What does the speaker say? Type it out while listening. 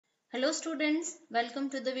Hello students, welcome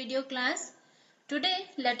to the video class. Today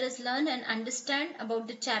let us learn and understand about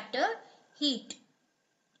the chapter heat.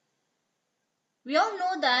 We all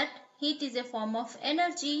know that heat is a form of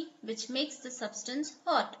energy which makes the substance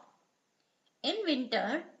hot. In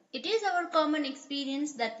winter, it is our common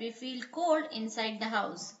experience that we feel cold inside the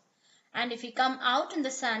house, and if we come out in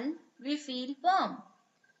the sun, we feel warm.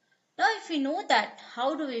 Now if we know that,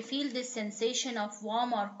 how do we feel this sensation of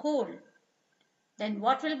warm or cold? Then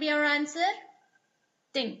what will be our answer?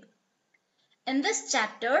 Think. In this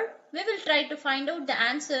chapter, we will try to find out the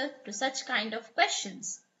answer to such kind of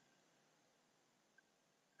questions.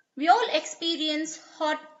 We all experience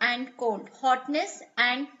hot and cold, hotness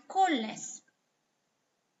and coldness.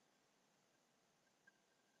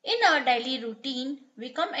 In our daily routine,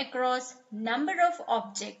 we come across number of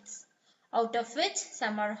objects, out of which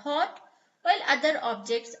some are hot while other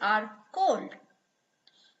objects are cold.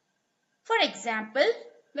 For example,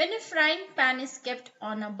 when a frying pan is kept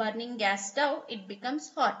on a burning gas stove, it becomes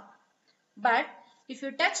hot. But if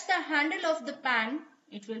you touch the handle of the pan,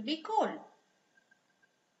 it will be cold.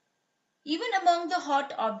 Even among the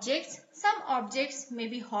hot objects, some objects may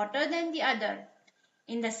be hotter than the other.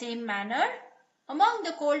 In the same manner, among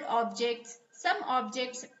the cold objects, some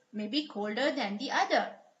objects may be colder than the other.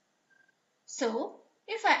 So,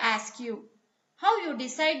 if I ask you how you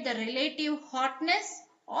decide the relative hotness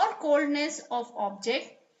or coldness of object,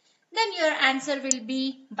 then your answer will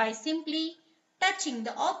be by simply touching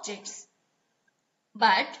the objects.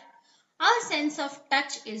 But our sense of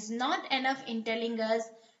touch is not enough in telling us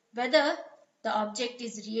whether the object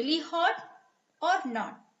is really hot or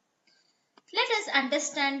not. Let us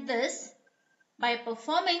understand this by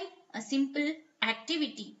performing a simple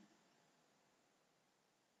activity.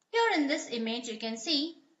 Here in this image you can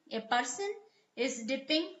see a person is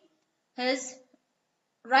dipping his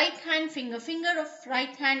finger of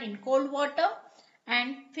right hand in cold water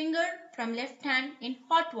and finger from left hand in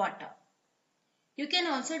hot water. You can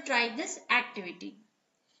also try this activity.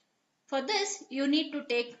 For this you need to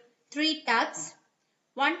take 3 tubs.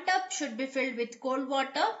 One tub should be filled with cold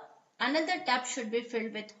water, another tub should be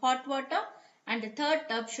filled with hot water, and the third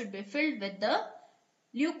tub should be filled with the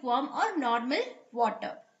lukewarm or normal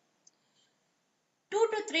water. 2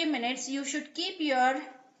 to 3 minutes you should keep your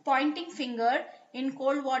pointing finger in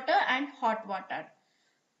cold water and hot water.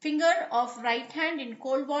 Finger of right hand in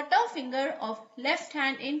cold water, finger of left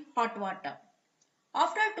hand in hot water.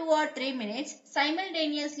 After 2 or 3 minutes,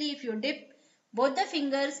 simultaneously if you dip both the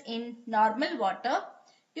fingers in normal water,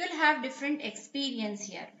 you will have different experience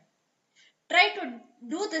here. Try to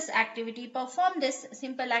do this activity, perform this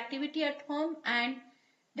simple activity at home and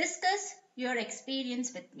discuss your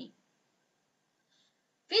experience with me.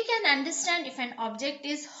 We can understand if an object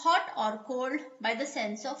is hot or cold by the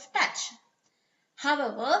sense of touch.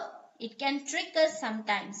 However, it can trick us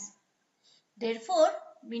sometimes. Therefore,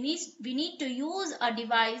 we need to use a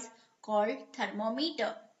device called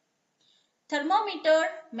thermometer. Thermometer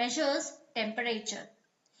measures temperature.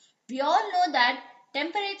 We all know that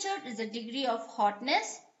temperature is a degree of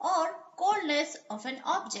hotness or coldness of an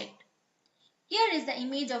object. Here is the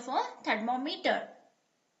image of a thermometer.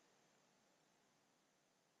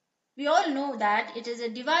 We all know that it is a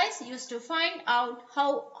device used to find out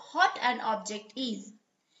how hot an object is.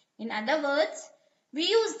 In other words, we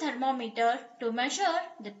use thermometer to measure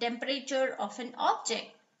the temperature of an object.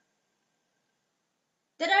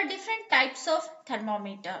 There are different types of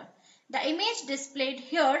thermometer. The image displayed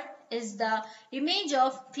here is the image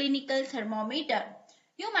of clinical thermometer.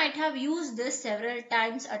 You might have used this several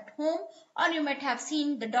times at home or you might have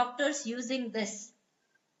seen the doctors using this.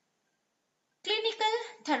 Clinical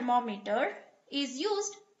thermometer is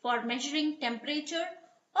used for measuring temperature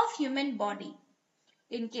of human body.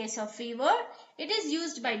 In case of fever, it is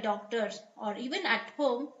used by doctors or even at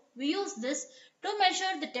home, we use this to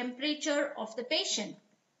measure the temperature of the patient.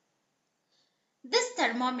 This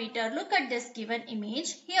thermometer, look at this given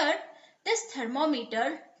image here. This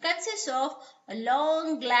thermometer consists of a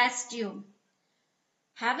long glass tube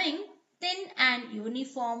having thin and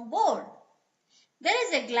uniform bore. There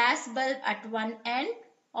is a glass bulb at one end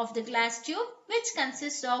of the glass tube which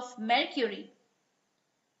consists of mercury.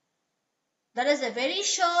 There is a very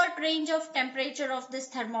short range of temperature of this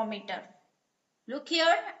thermometer. Look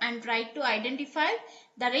here and try to identify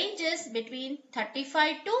the ranges between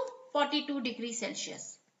 35 to 42 degrees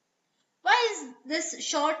Celsius. Why is this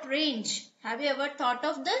short range? Have you ever thought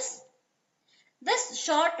of this? This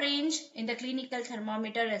short range in the clinical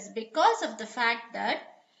thermometer is because of the fact that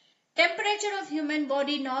temperature of human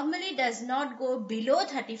body normally does not go below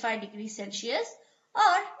 35 degrees Celsius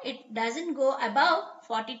or it doesn't go above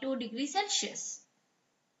 42 degrees Celsius.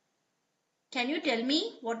 Can you tell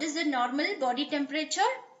me what is the normal body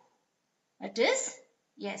temperature? It is,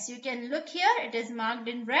 yes, you can look here, it is marked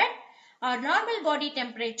in red. Our normal body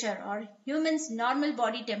temperature or human's normal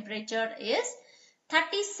body temperature is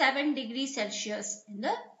 37 degrees Celsius in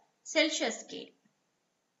the Celsius scale.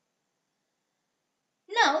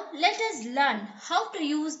 Now let us learn how to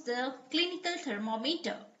use the clinical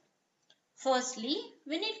thermometer. Firstly,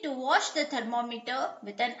 we need to wash the thermometer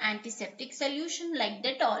with an antiseptic solution like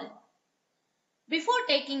Dettol. Before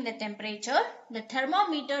taking the temperature, the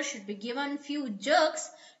thermometer should be given few jerks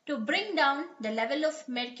to bring down the level of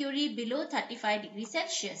mercury below 35 degrees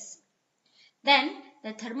Celsius. Then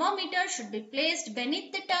the thermometer should be placed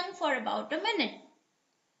beneath the tongue for about a minute.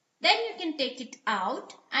 Then you can take it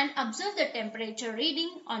out and observe the temperature reading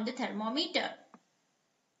on the thermometer.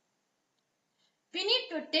 We need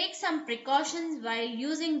to take some precautions while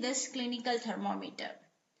using this clinical thermometer.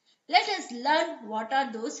 Let us learn what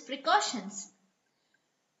are those precautions.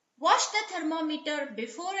 Wash the thermometer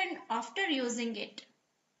before and after using it.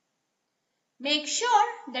 Make sure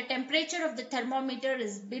the temperature of the thermometer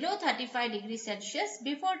is below 35 degrees Celsius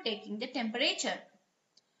before taking the temperature.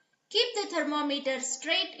 Keep the thermometer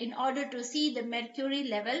straight in order to see the mercury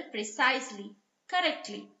level precisely,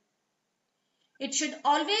 correctly. It should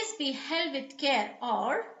always be held with care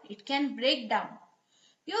or it can break down.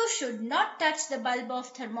 You should not touch the bulb of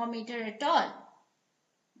thermometer at all.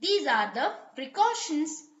 These are the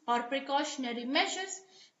precautions or precautionary measures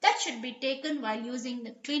that should be taken while using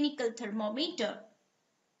the clinical thermometer.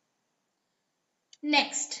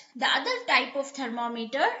 Next, the other type of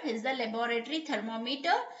thermometer is the laboratory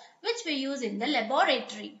thermometer which we use in the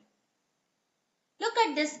laboratory. Look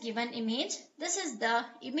at this given image. This is the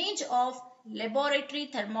image of laboratory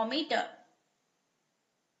thermometer.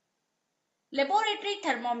 Laboratory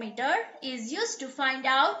thermometer is used to find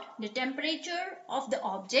out the temperature of the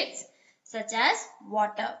objects such as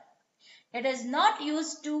water. It is not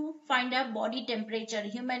used to find out body temperature,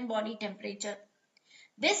 human body temperature.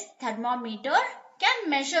 This thermometer can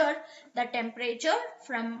measure the temperature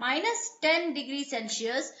from minus 10 degrees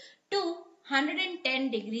Celsius to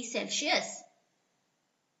 110 degrees Celsius.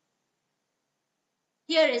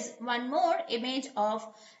 Here is one more image of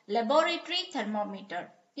laboratory thermometer.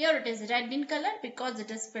 Here it is red in color because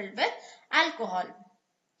it is filled with alcohol.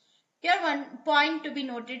 Here one point to be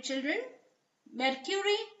noted, children.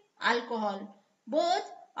 Mercury, alcohol, both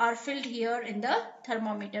are filled here in the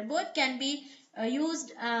thermometer. Both can be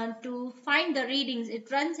used to find the readings. It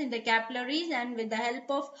runs in the capillaries and with the help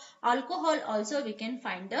of alcohol also we can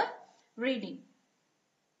find the reading.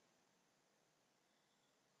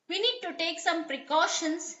 We need to take some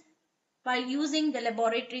precautions by using the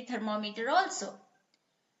laboratory thermometer also.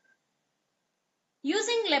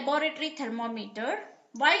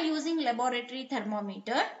 While using laboratory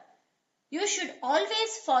thermometer, you should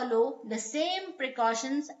always follow the same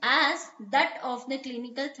precautions as that of the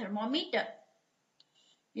clinical thermometer.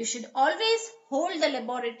 You should always hold the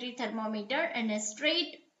laboratory thermometer in a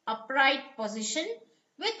straight, upright position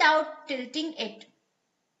without tilting it.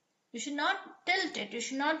 You should not tilt it. You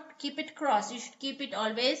should not keep it crossed. You should keep it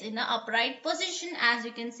always in an upright position as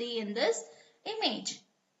you can see in this image.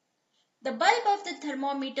 The bulb of the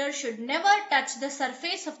thermometer should never touch the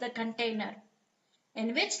surface of the container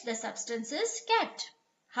in which the substance is kept.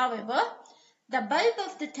 However, the bulb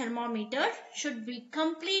of the thermometer should be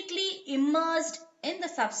completely immersed in the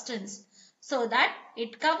substance so that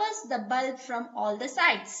it covers the bulb from all the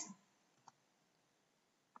sides.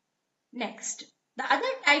 Next, the other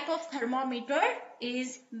type of thermometer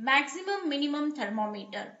is maximum minimum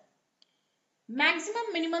thermometer.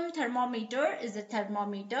 Maximum minimum thermometer is a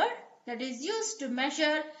thermometer that is used to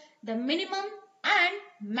measure the minimum and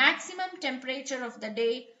maximum temperature of the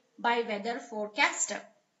day by weather forecaster.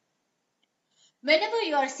 Whenever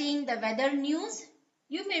you are seeing the weather news,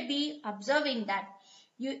 you may be observing that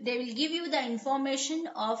they will give you the information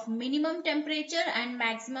of minimum temperature and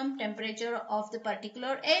maximum temperature of the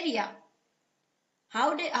particular area.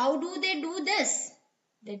 How do they do this?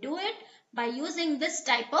 They do it by using this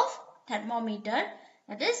type of thermometer,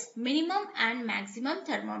 that is minimum and maximum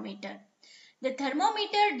thermometer. The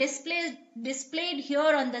thermometer displayed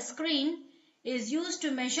here on the screen is used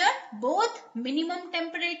to measure both minimum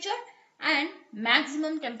temperature and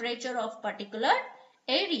maximum temperature of particular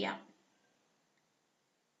area.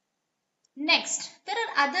 Next, there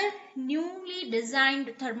are other newly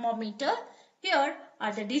designed thermometer. Here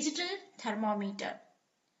are the digital thermometer.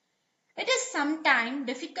 It is sometimes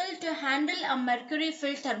difficult to handle a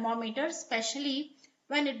mercury-filled thermometer, especially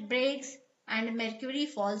when it breaks and mercury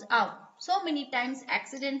falls out. So many times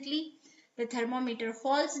accidentally The thermometer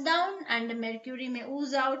falls down and the mercury may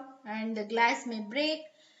ooze out and the glass may break.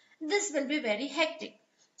 This will be very hectic.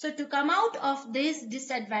 So to come out of these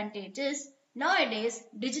disadvantages, nowadays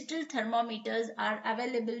digital thermometers are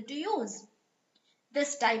available to use.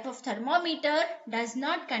 This type of thermometer does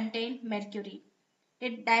not contain mercury.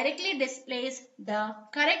 It directly displays the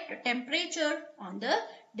correct temperature on the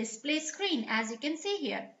display screen, as you can see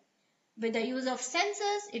here. With the use of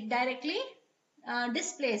sensors, it directly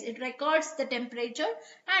displays, it records the temperature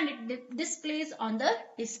and it displays on the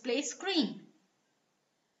display screen.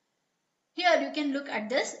 Here you can look at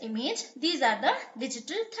this image. These are the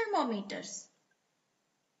digital thermometers.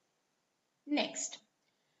 Next,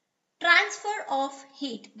 transfer of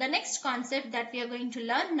heat. The next concept that we are going to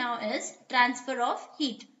learn now is transfer of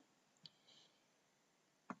heat.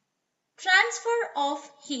 Transfer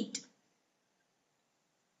of heat.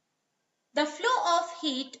 The flow of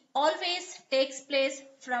heat always takes place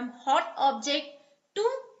from hot object to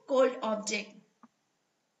cold object.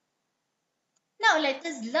 Now let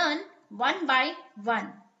us learn one by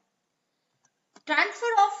one.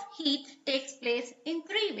 Transfer of heat takes place in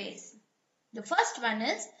three ways. The first one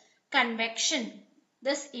is convection.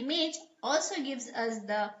 This image also gives us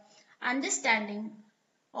the understanding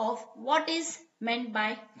of what is meant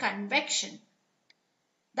by convection.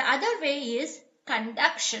 The other way is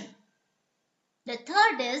conduction. The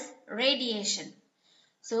third is radiation.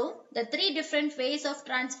 So, the three different ways of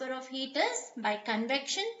transfer of heat is by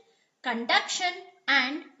convection, conduction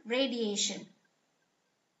and radiation.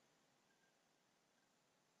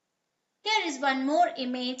 Here is one more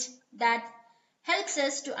image that helps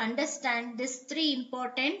us to understand these three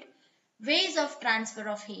important ways of transfer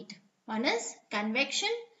of heat. One is convection,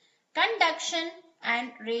 conduction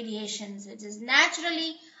and radiation, which is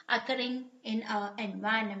naturally occurring in our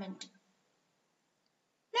environment.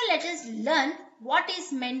 Now let us learn what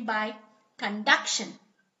is meant by conduction.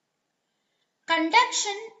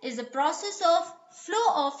 Conduction is a process of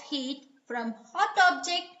flow of heat from hot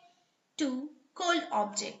object to cold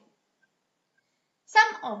object.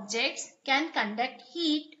 Some objects can conduct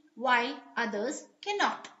heat while others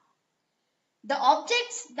cannot. The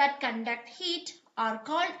objects that conduct heat are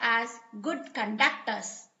called as good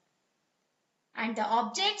conductors, and the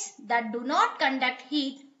objects that do not conduct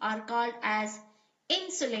heat are called as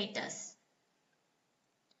insulators.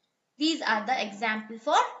 These are the examples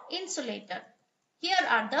for insulator. Here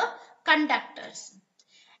are the conductors.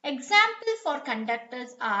 Examples for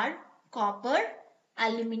conductors are copper,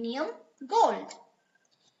 aluminium, gold.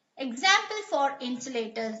 Examples for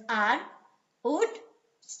insulators are wood,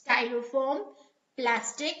 styrofoam,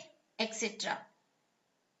 plastic, etc.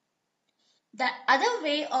 The other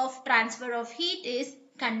way of transfer of heat is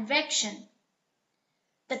convection.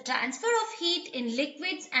 The transfer of heat in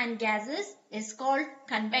liquids and gases is called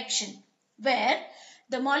convection, where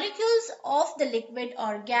the molecules of the liquid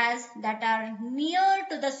or gas that are near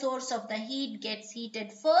to the source of the heat gets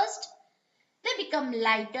heated first. They become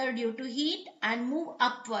lighter due to heat and move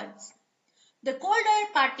upwards. The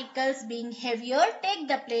colder particles, being heavier, take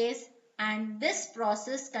the place, and this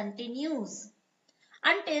process continues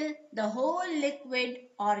until the whole liquid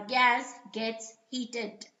or gas gets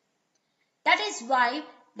heated. That is why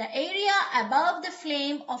the area above the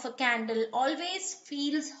flame of a candle always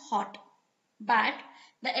feels hot, but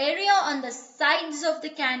the area on the sides of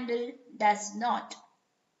the candle does not.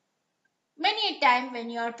 Many a time when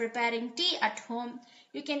you are preparing tea at home,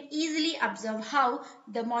 you can easily observe how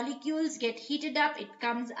the molecules get heated up. It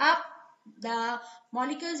comes up. The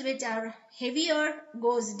molecules which are heavier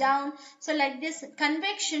goes down. So like this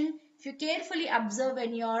convection, if you carefully observe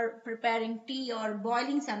when you are preparing tea or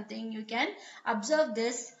boiling something, you can observe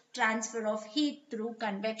this transfer of heat through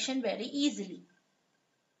convection very easily.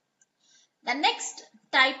 The next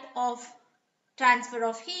type of transfer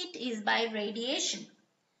of heat is by radiation.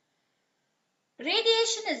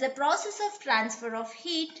 Radiation is a process of transfer of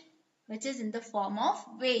heat which is in the form of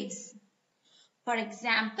waves. For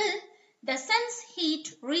example, the sun's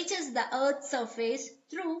heat reaches the earth's surface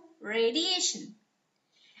through radiation.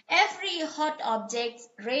 Every hot object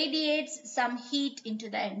radiates some heat into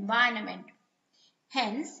the environment.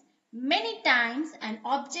 Hence, many times an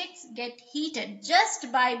object gets heated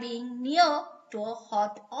just by being near to a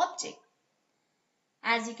hot object.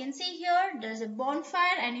 As you can see here, there is a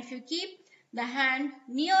bonfire, and if you keep the hand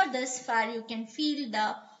near this fire, you can feel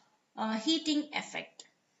the heating effect,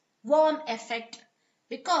 warm effect,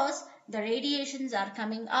 because the radiations are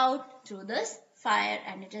coming out through this fire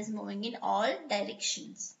and it is moving in all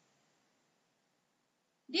directions.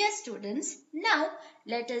 Dear students, now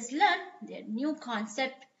let us learn the new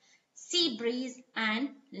concept sea breeze and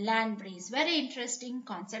land breeze. Very interesting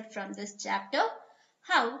concept from this chapter.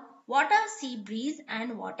 What are sea breeze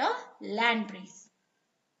and what are land breeze?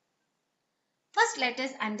 First, let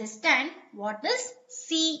us understand what is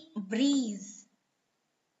sea breeze.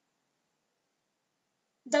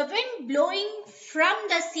 The wind blowing from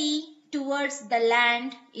the sea towards the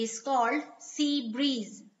land is called sea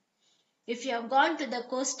breeze. If you have gone to the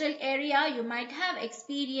coastal area, you might have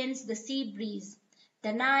experienced the sea breeze,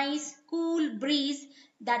 the nice cool breeze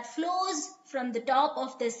that flows from the top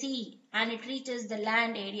of the sea and it reaches the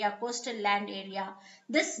land area, coastal land area.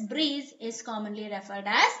 This breeze is commonly referred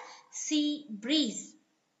as sea breeze.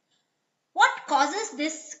 What causes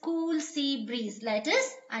this cool sea breeze? Let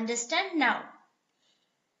us understand now.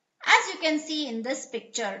 As you can see in this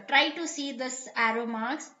picture, try to see this arrow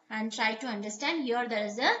marks and try to understand. Here there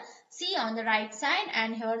is a sea on the right side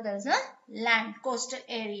and here there is a land, coastal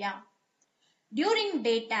area. During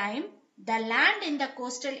daytime, the land in the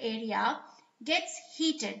coastal area gets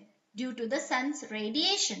heated due to the sun's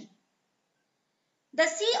radiation. The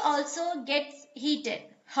sea also gets heated.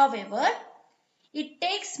 However, it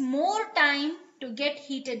takes more time to get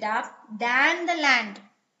heated up than the land.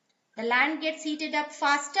 The land gets heated up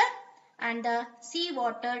faster and the sea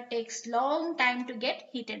water takes long time to get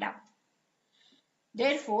heated up.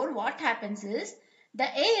 Therefore, what happens is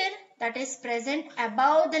the air that is present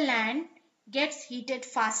above the land gets heated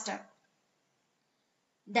faster.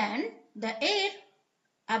 Then the air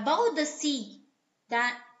above the sea, the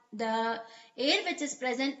air which is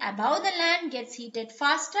present above the land gets heated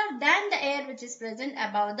faster than the air which is present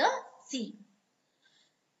above the sea.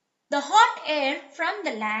 The hot air from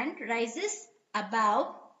the land rises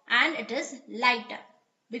above and it is lighter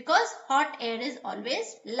because hot air is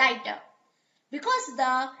always lighter. Because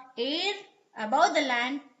the air above the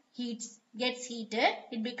land gets heated,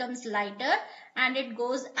 it becomes lighter and it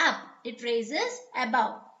goes up. It raises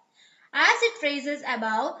above. As it raises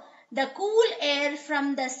above, the cool air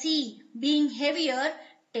from the sea, being heavier,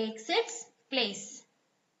 takes its place.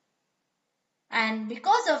 And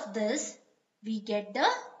because of this, we get the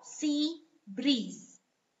sea breeze.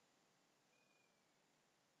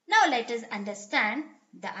 Now let us understand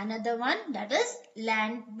the another one, that is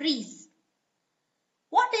land breeze.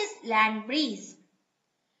 What is land breeze?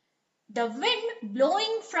 The wind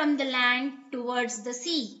blowing from the land towards the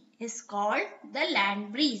sea is called the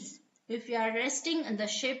land breeze. If you are resting in the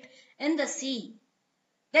ship in the sea,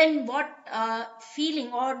 then what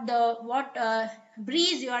feeling or what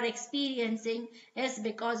breeze you are experiencing is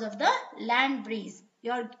because of the land breeze.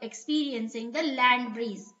 You are experiencing the land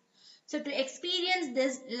breeze. So to experience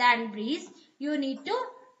this land breeze, you need to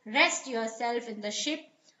rest yourself in the ship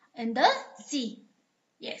in the sea.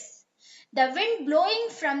 Yes. The wind blowing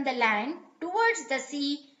from the land towards the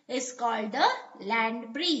sea is called the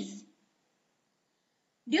land breeze.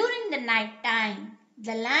 During the night time,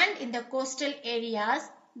 the land in the coastal areas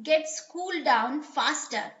gets cooled down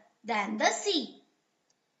faster than the sea.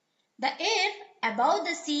 The air above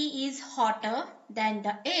the sea is hotter than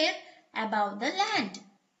the air above the land.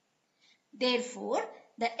 Therefore,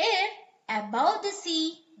 the air above the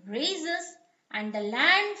sea raises and the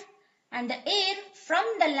air from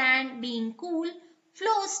the land being cool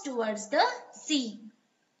flows towards the sea.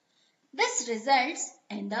 This results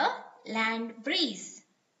in the land breeze.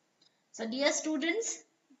 So dear students,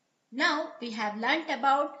 now we have learnt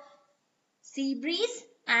about sea breeze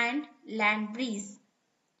and land breeze.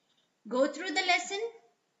 Go through the lesson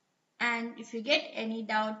and if you get any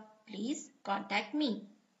doubt, please contact me.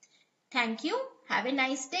 Thank you. Have a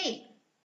nice day.